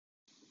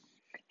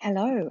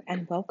Hello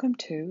and welcome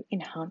to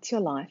Enhance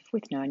Your Life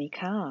with Noni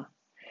Carr.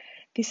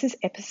 This is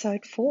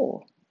episode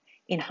 4,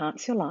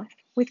 Enhance Your Life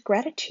with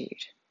Gratitude.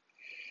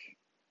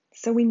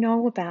 So we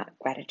know about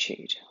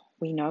gratitude.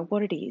 We know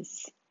what it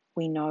is.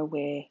 We know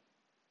where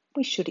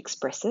we should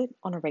express it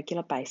on a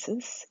regular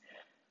basis.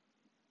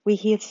 We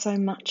hear so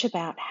much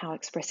about how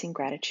expressing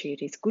gratitude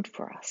is good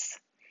for us.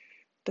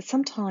 But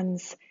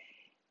sometimes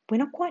we're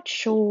not quite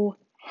sure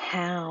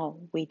how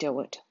we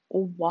do it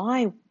or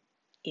why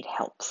it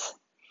helps.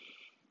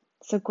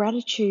 So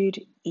gratitude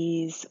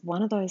is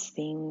one of those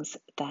things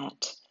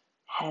that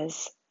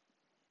has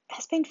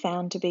been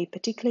found to be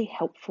particularly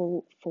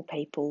helpful for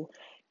people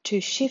to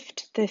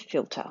shift their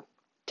filter,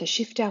 to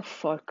shift our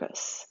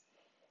focus.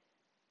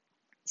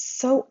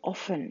 So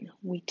often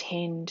we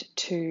tend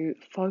to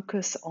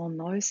focus on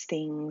those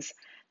things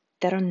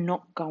that are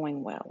not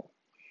going well.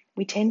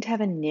 We tend to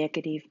have a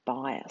negative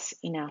bias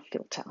in our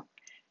filter.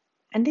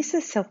 And this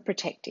is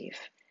self-protective.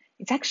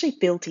 It's actually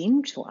built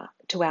into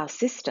our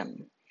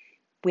system.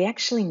 We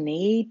actually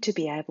need to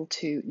be able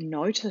to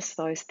notice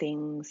those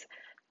things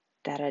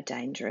that are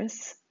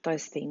dangerous,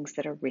 those things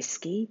that are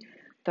risky,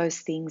 those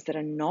things that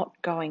are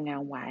not going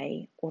our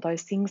way, or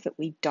those things that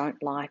we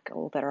don't like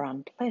or that are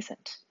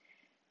unpleasant.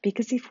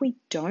 Because if we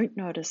don't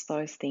notice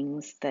those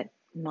things that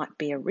might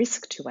be a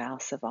risk to our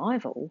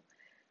survival,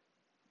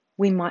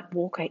 we might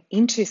walk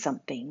into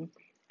something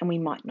and we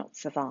might not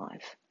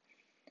survive.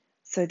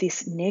 So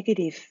this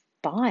negative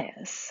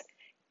bias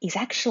is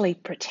actually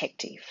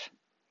protective.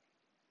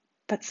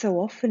 But so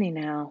often in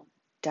our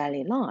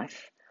daily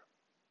life,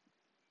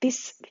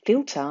 this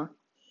filter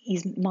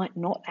might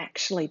not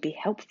actually be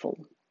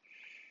helpful.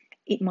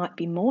 It might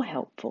be more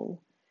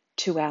helpful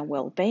to our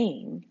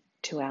well-being,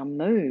 to our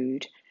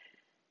mood,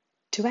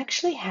 to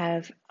actually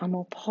have a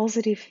more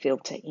positive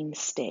filter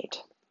instead,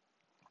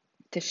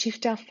 to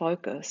shift our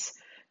focus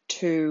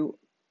to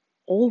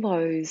all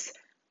those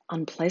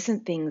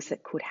unpleasant things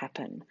that could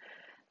happen,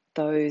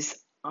 those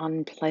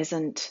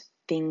unpleasant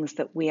things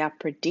that we are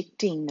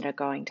predicting that are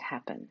going to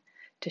happen,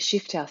 to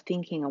shift our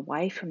thinking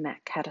away from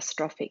that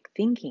catastrophic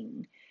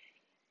thinking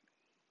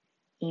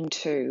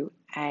into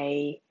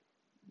a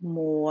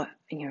more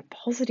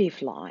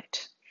positive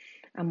light,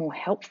 a more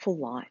helpful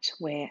light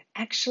where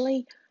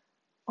actually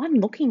I'm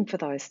looking for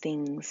those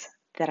things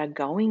that are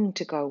going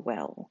to go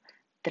well,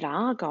 that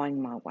are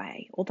going my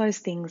way, or those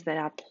things that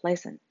are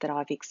pleasant that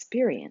I've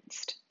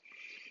experienced.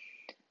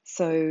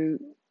 So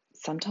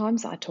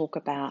sometimes I talk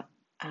about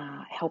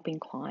helping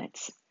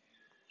clients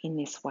in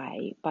this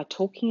way by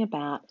talking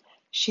about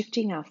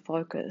shifting our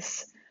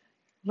focus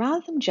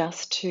rather than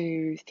just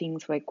to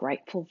things we're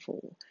grateful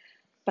for,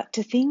 but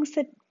to things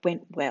that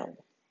went well.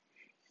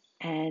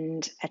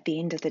 And at the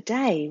end of the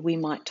day, we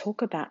might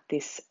talk about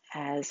this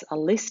as a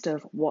list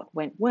of what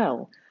went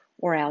well,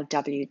 or our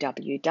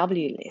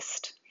WWW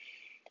list.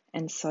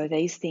 And so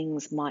these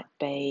things might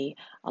be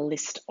a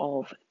list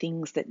of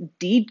things that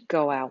did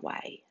go our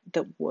way,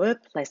 that were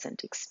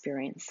pleasant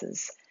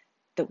experiences,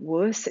 that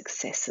were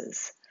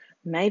successes.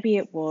 Maybe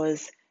it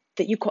was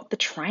that you got the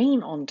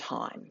train on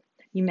time.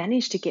 You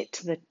managed to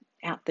get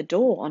out the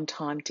door on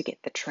time to get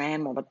the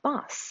tram or the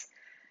bus.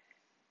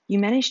 You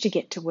managed to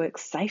get to work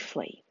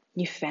safely.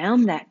 You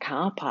found that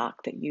car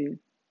park that you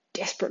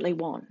desperately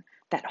want,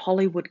 that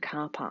Hollywood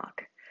car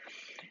park.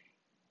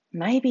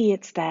 Maybe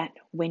it's that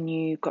when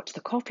you got to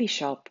the coffee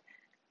shop,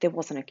 there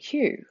wasn't a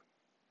queue.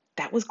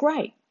 That was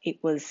great.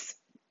 It was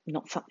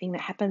not something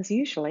that happens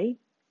usually,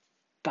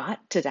 but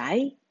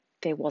today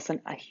there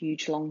wasn't a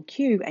huge long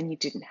queue and you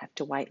didn't have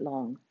to wait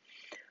long.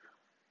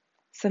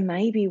 So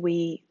maybe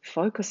we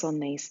focus on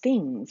these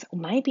things, or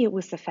maybe it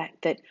was the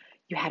fact that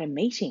you had a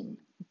meeting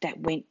that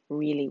went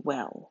really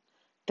well,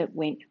 that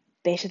went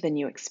better than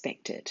you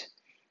expected,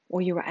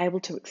 or you were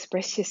able to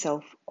express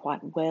yourself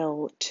quite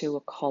well to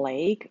a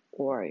colleague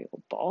or your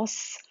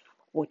boss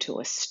or to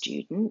a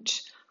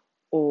student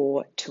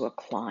or to a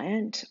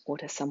client or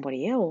to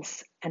somebody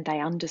else, and they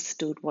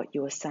understood what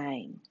you were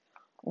saying.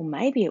 Or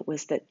maybe it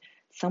was that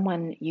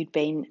someone you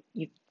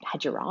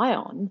had your eye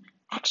on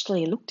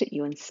actually looked at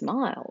you and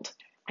smiled,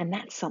 and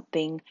that's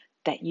something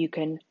that you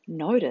can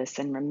notice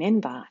and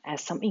remember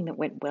as something that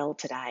went well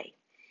today.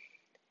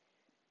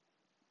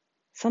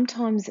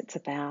 Sometimes it's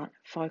about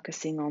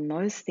focusing on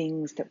those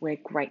things that we're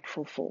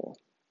grateful for.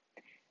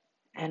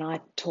 And I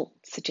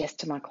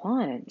suggest to my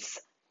clients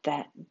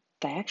that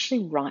they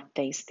actually write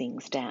these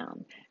things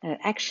down and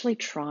actually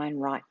try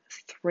and write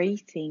 3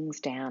 things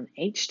down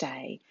each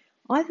day,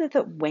 either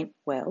that went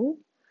well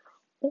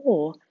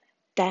or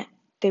that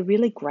they're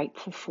really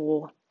grateful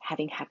for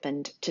having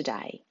happened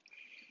today.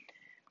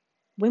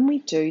 When we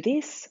do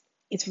this,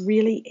 it's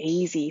really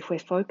easy. If we're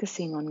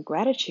focusing on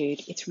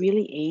gratitude, it's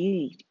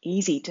really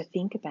easy to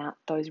think about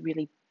those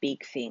really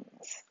big things.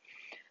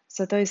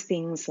 So those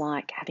things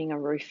like having a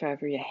roof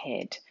over your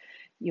head,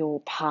 your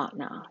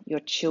partner,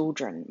 your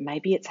children,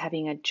 maybe it's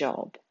having a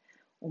job,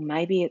 or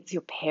maybe it's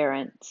your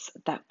parents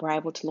that were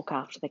able to look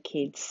after the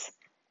kids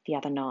the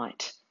other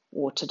night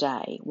or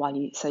today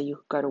so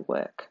you go to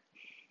work.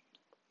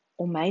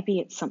 or maybe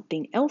it's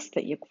something else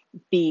that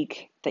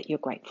you're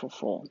grateful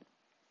for.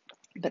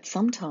 But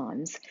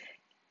sometimes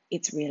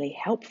it's really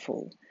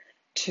helpful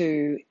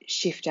to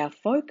shift our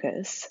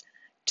focus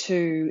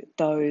to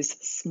those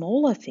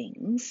smaller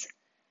things,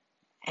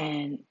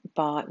 and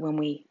when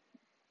we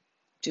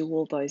do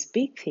all those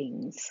big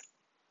things,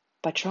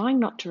 by trying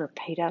not to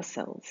repeat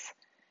ourselves,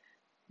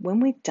 when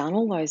we've done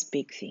all those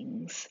big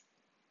things,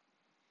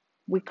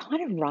 we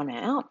kind of run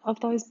out of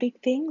those big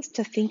things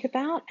to think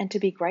about and to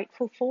be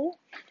grateful for,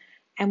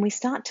 and we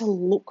start to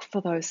look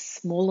for those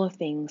smaller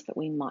things that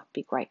we might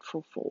be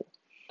grateful for.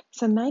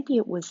 So maybe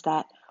it was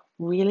that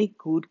really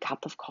good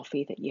cup of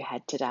coffee that you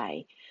had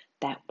today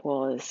that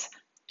was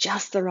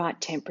just the right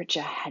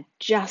temperature, had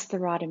just the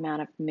right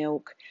amount of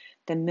milk.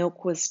 The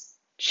milk was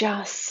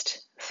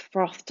just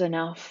frothed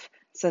enough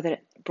so that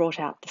it brought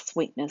out the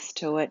sweetness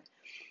to it.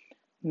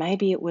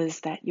 Maybe it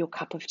was that your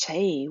cup of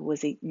tea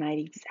was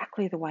made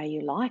exactly the way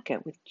you like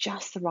it, with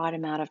just the right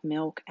amount of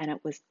milk, and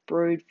it was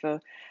brewed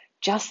for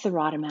just the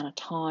right amount of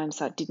time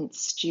so it didn't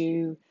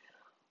stew.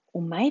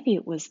 Or maybe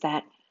it was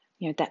that,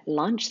 that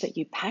lunch that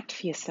you packed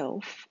for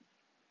yourself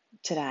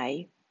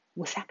today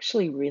was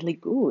actually really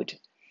good.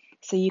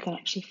 So you can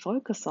actually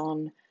focus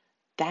on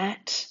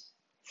that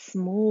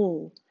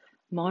small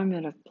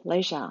moment of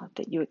pleasure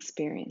that you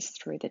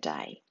experienced through the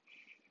day.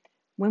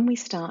 When we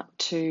start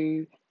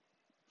to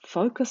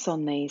focus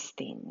on these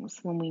things,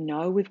 when we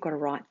know we've got to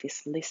write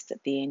this list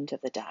at the end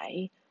of the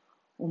day,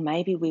 or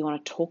maybe we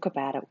want to talk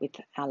about it with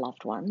our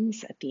loved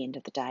ones at the end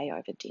of the day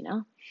over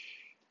dinner,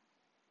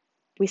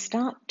 we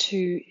start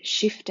to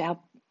shift our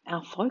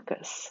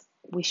focus.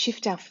 We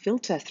shift our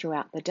filter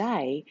throughout the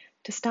day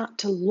to start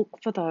to look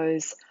for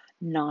those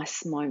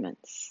nice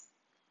moments,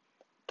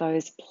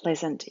 those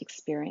pleasant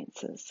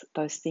experiences,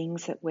 those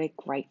things that we're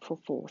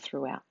grateful for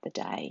throughout the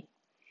day.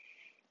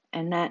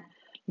 And that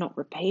not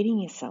repeating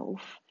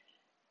yourself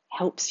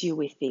helps you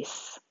with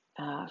this,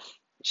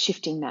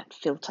 shifting that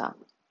filter.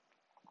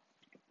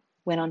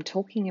 When I'm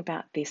talking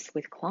about this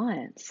with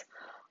clients,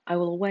 I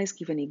will always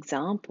give an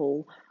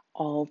example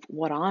of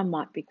what I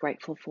might be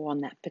grateful for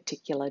on that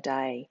particular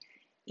day,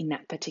 in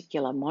that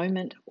particular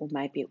moment, or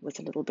maybe it was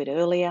a little bit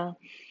earlier.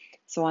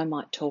 So I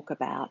might talk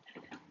about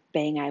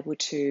being able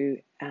to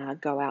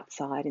go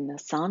outside in the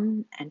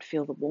sun and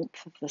feel the warmth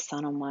of the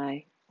sun on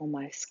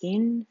my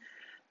skin.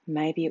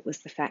 Maybe it was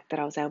the fact that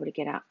I was able to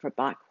get out for a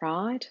bike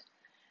ride.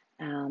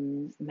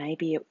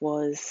 Maybe it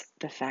was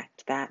the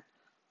fact that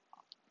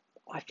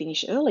I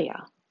finish earlier,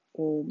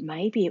 or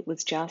maybe it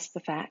was just the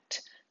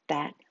fact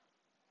that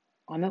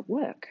I'm at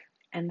work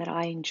and that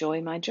I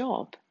enjoy my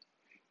job.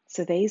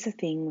 So these are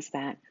things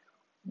that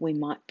we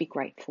might be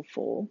grateful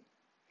for.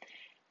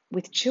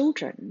 With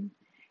children,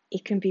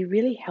 it can be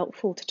really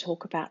helpful to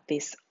talk about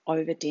this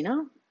over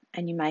dinner,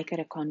 and you make it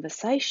a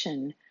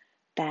conversation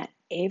that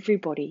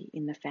everybody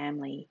in the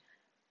family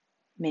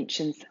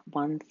mentions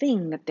one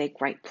thing that they're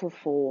grateful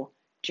for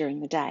during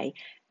the day.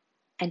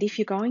 And if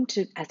you're going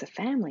to, as a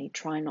family,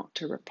 try not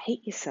to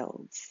repeat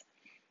yourselves,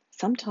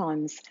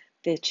 sometimes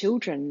the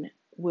children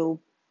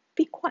will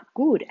be quite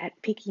good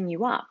at picking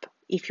you up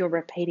if you're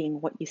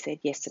repeating what you said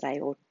yesterday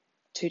or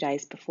 2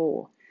 days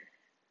before.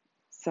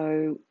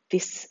 So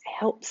this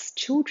helps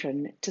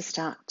children to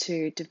start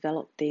to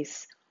develop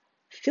this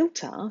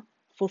filter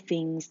for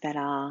things that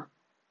are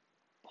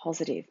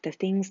positive, the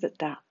things that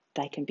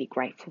they can be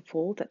grateful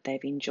for, that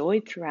they've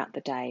enjoyed throughout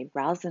the day,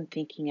 rather than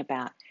thinking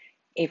about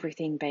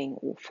everything being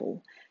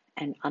awful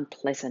and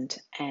unpleasant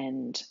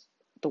and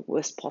the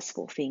worst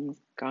possible things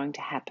going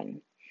to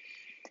happen.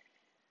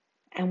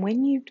 And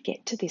when you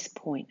get to this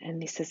point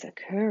and this is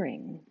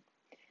occurring,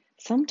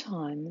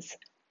 sometimes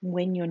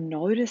when you're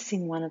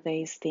noticing one of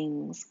these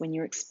things, when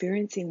you're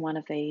experiencing one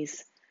of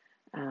these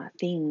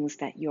things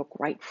that you're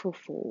grateful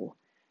for,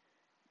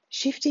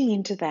 shifting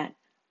into that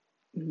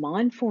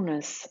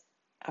mindfulness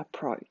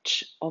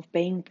approach of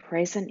being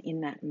present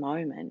in that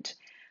moment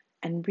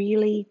and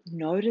really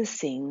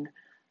noticing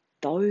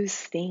those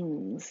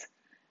things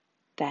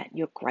that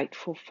you're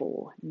grateful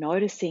for,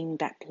 noticing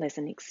that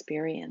pleasant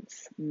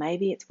experience.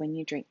 Maybe it's when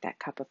you drink that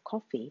cup of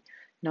coffee,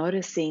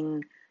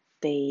 noticing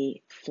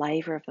the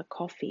flavor of the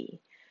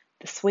coffee,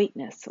 the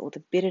sweetness or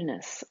the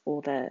bitterness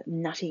or the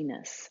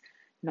nuttiness,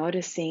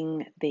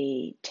 noticing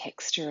the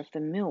texture of the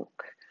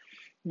milk,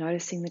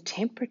 noticing the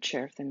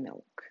temperature of the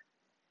milk,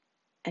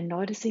 and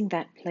noticing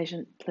that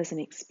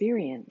pleasant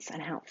experience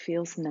and how it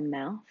feels in the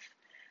mouth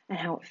and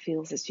how it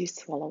feels as you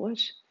swallow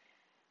it.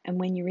 And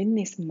when you're in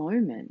this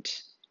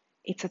moment,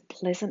 it's a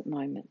pleasant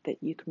moment that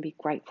you can be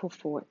grateful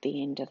for at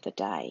the end of the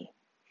day.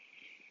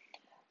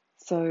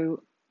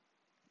 So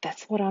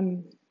that's what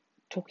I'm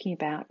talking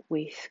about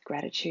with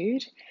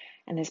gratitude.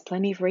 And there's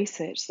plenty of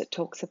research that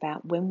talks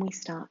about when we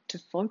start to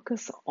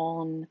focus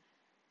on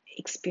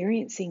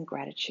experiencing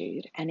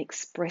gratitude and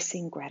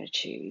expressing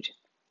gratitude,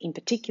 in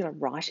particular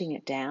writing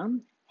it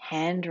down,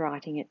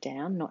 handwriting it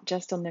down, not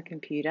just on the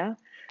computer,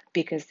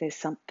 because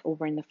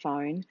or in the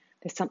phone,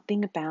 there's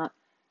something about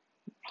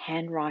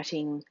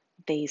handwriting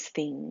these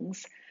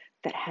things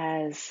that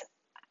has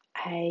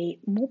a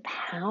more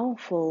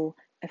powerful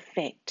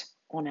effect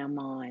on our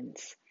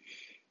minds.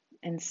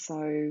 And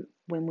so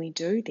when we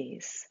do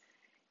this,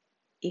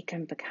 it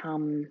can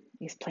become,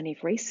 there's plenty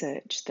of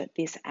research that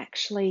this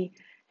actually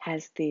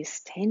has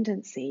this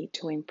tendency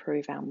to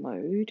improve our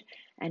mood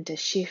and to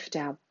shift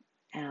our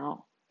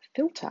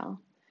filter,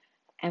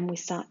 and we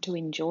start to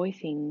enjoy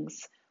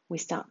things, we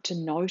start to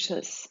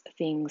notice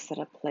things that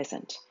are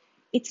pleasant.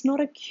 It's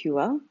not a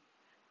cure,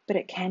 but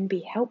it can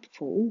be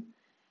helpful,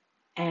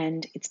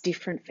 and it's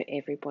different for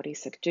everybody.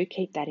 So do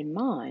keep that in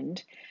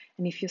mind.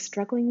 And if you're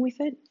struggling with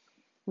it,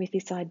 with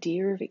this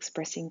idea of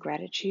expressing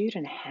gratitude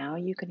and how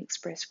you can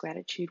express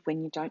gratitude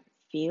when you don't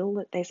feel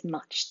that there's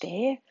much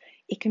there,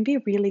 it can be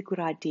a really good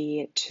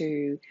idea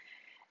to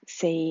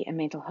see a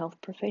mental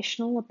health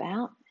professional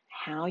about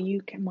how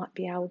you might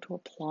be able to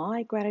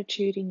apply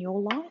gratitude in your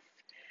life.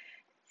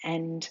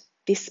 And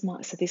this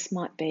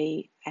might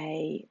be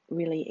a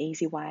really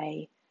easy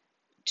way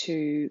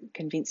to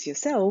convince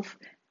yourself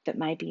that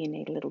maybe you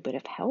need a little bit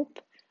of help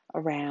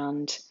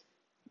around,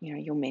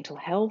 your mental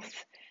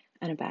health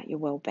and about your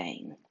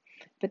well-being.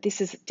 But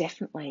this is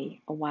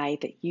definitely a way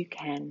that you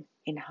can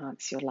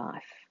enhance your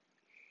life.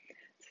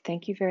 So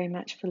thank you very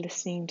much for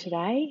listening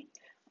today.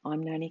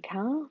 I'm Noni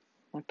Carr.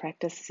 My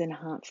practice is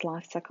Enhanced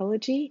Life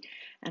Psychology,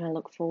 and I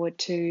look forward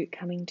to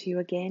coming to you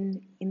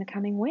again in the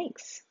coming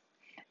weeks.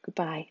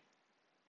 Goodbye.